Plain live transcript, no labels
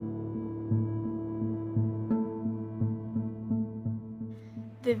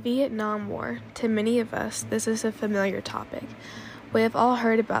The Vietnam War. To many of us, this is a familiar topic. We have all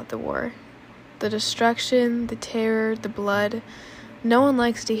heard about the war. The destruction, the terror, the blood. No one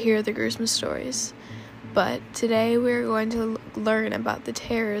likes to hear the gruesome stories. But today we are going to learn about the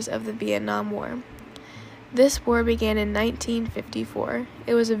terrors of the Vietnam War. This war began in 1954.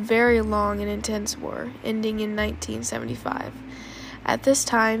 It was a very long and intense war, ending in 1975. At this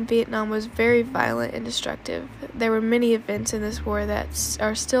time, Vietnam was very violent and destructive. There were many events in this war that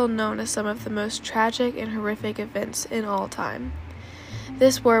are still known as some of the most tragic and horrific events in all time.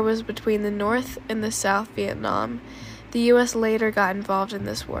 This war was between the North and the South Vietnam. The U.S. later got involved in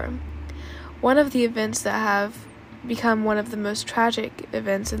this war. One of the events that have become one of the most tragic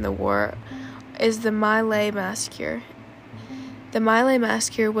events in the war is the My Lai Massacre. The My Lai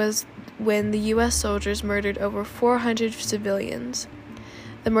Massacre was when the U.S. soldiers murdered over 400 civilians.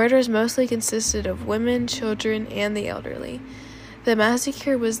 The murders mostly consisted of women, children, and the elderly. The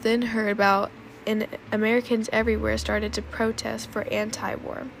massacre was then heard about, and Americans everywhere started to protest for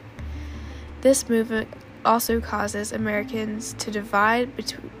anti-war. This movement also causes Americans to divide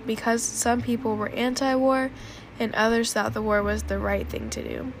because some people were anti-war and others thought the war was the right thing to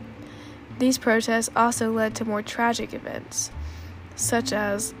do. These protests also led to more tragic events, such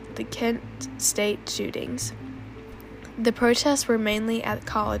as the Kent State shootings. The protests were mainly at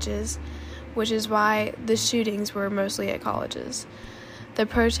colleges, which is why the shootings were mostly at colleges. The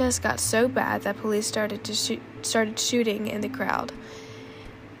protests got so bad that police started shooting in the crowd.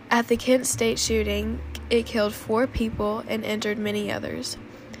 At the Kent State shooting, it killed 4 people and injured many others.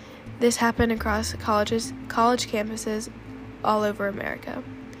 This happened across college campuses all over America.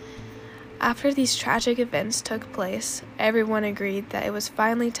 After these tragic events took place, everyone agreed that it was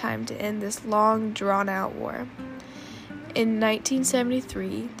finally time to end this long, drawn-out war. In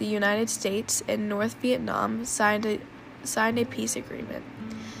 1973, the United States and North Vietnam signed a peace agreement.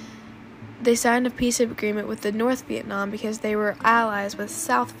 They signed a peace agreement with the North Vietnam because they were allies with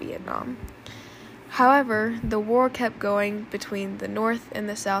South Vietnam. However, the war kept going between the North and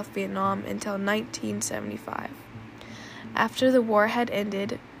the South Vietnam until 1975. After the war had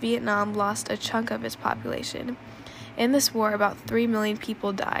ended, Vietnam lost a chunk of its population. In this war, about 3 million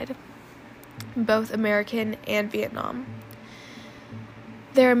people died, both American and Vietnam.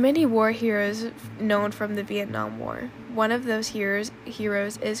 There are many war heroes known from the Vietnam War. One of those heroes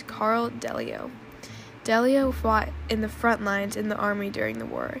is Carl Delia. Delia fought in the front lines in the army during the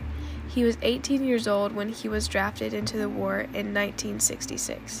war. He was 18 years old when he was drafted into the war in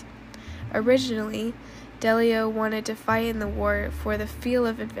 1966. Originally, Delia wanted to fight in the war for the feel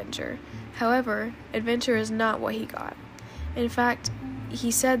of adventure. However, adventure is not what he got. In fact, he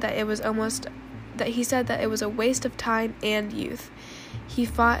said that it was a waste of time and youth. He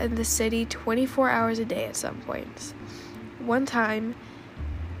fought in the city 24 hours a day at some points. One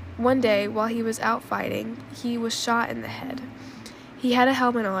day, while he was out fighting, he was shot in the head. He had a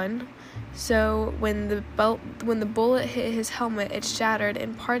helmet on, so when the bullet hit his helmet, it shattered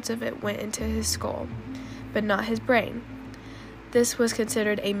and parts of it went into his skull, but not his brain. This was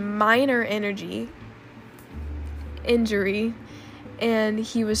considered a minor injury, and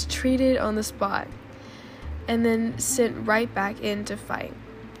he was treated on the spot and then sent right back in to fight.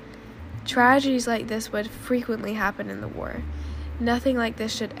 Tragedies like this would frequently happen in the war. Nothing like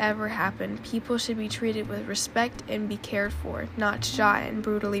this should ever happen. People should be treated with respect and be cared for, not shot and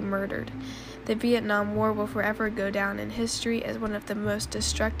brutally murdered. The Vietnam War will forever go down in history as one of the most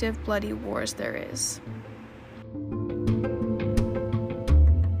destructive, bloody wars there is.